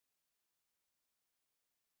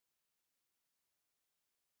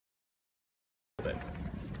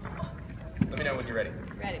bit. Let me know when you're ready.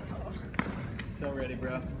 Ready. So ready,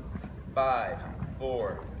 bro. 5,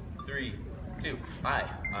 4, 3, 2.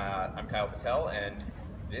 Hi, I'm Kyle Patel, and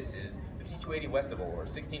this is the 5280 Westival, or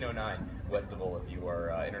 1609 Westival if you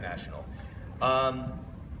are international.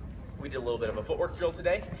 We did a little bit of a footwork drill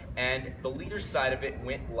today, and the leader side of it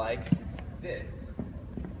went like this.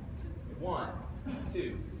 1,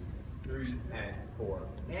 2, 3, and 4.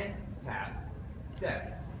 And tap,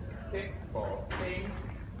 step, kick, ball, change,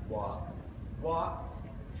 walk, walk,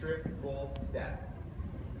 triple step.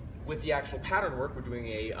 With the actual pattern work, we're doing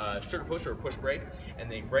a sugar push or a push break,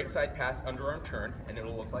 and the right side pass underarm turn, and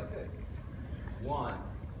it'll look like this. 1,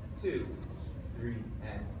 2, 3,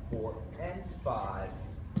 and 4, and 5,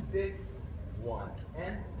 6, 1,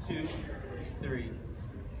 and 2, 3,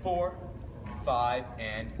 4, 5,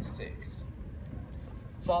 and 6.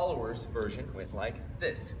 Followers version went like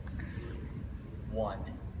this. 1,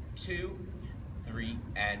 2, 3,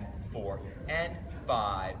 and 4, and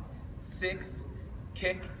 5, 6,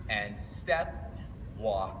 kick and step,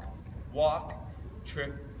 walk, walk,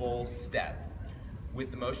 triple step.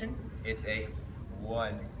 With the motion, it's a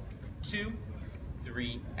 1, 2,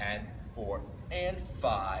 3, and 4, and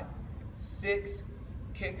 5, 6,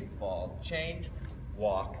 kick, ball, change,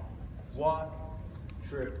 walk, walk,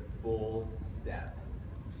 triple step.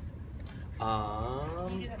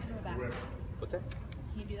 Can you do that from the back? What's that?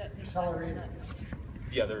 Can you do that? Accelerate.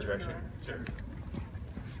 The other direction? Sure.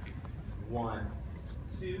 1,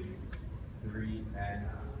 2, 3, and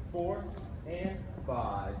 4, and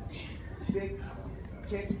 5, 6,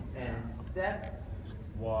 kick and step,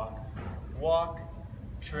 walk, walk,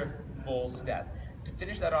 triple step. To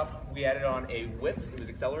finish that off, we added on a whip. It was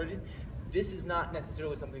accelerated. This is not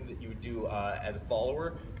necessarily something that you would do as a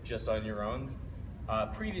follower, just on your own.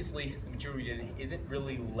 Previously, the material we did isn't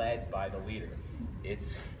really led by the leader.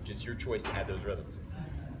 It's just your choice to add those rhythms.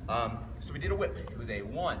 So we did a whip. It was a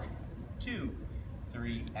 1, 2,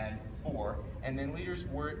 3, and 4, and then leaders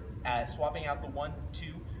were swapping out the 1,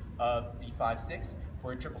 2 of the 5, 6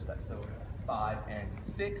 for a triple step. So 5 and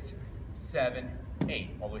 6, 7,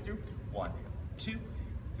 8, all the way through. 1, 2,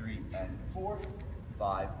 3, and 4,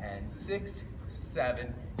 5 and 6,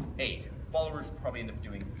 7, 8. Followers probably end up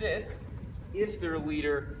doing this if their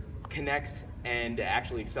leader connects and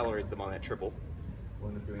actually accelerates them on that triple. We'll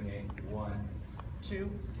end up doing a 1, 2,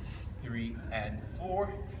 3, and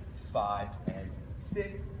 4, 5 and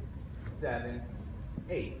 6, 7,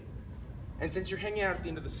 8. And since you're hanging out at the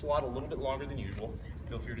end of the slot a little bit longer than usual,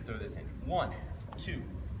 feel free to throw this in. 1, 2,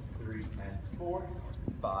 3, and 4,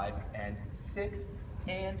 5 and 6,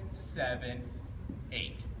 and 7,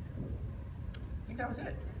 8. I think that was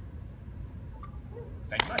it.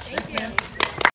 Thank you much. Thank you.